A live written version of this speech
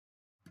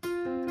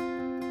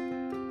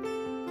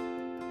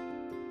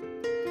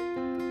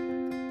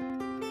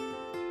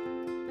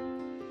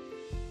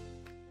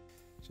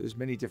So there's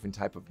many different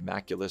types of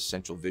macular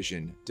central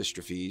vision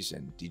dystrophies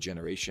and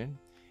degeneration.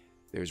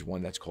 There's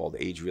one that's called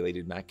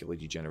age-related macular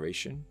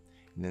degeneration.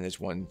 And then there's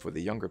one for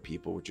the younger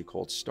people, which are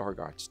called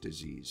Stargardts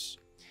disease.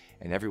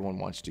 And everyone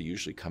wants to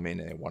usually come in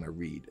and they want to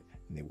read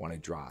and they want to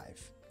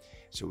drive.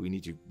 So we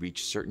need to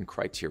reach certain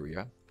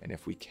criteria. And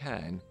if we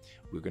can,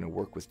 we're going to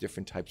work with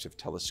different types of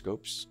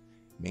telescopes,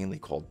 mainly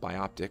called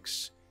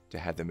bioptics, to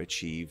have them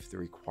achieve the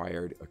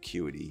required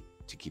acuity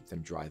to keep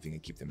them driving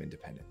and keep them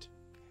independent.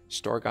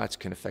 Stargardts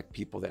can affect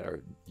people that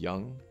are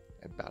young,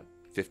 about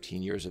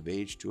 15 years of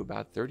age to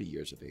about 30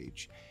 years of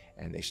age,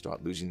 and they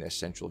start losing their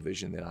central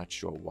vision. They're not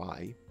sure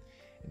why.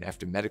 And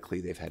after medically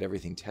they've had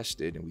everything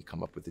tested and we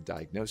come up with the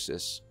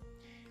diagnosis,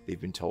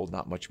 they've been told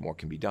not much more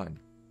can be done.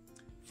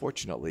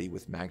 Fortunately,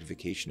 with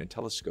magnification and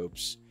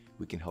telescopes,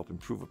 we can help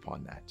improve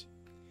upon that.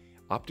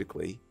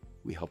 Optically,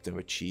 we help them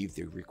achieve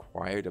the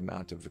required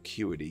amount of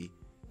acuity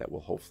that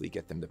will hopefully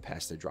get them to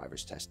pass their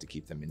driver's test to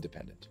keep them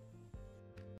independent.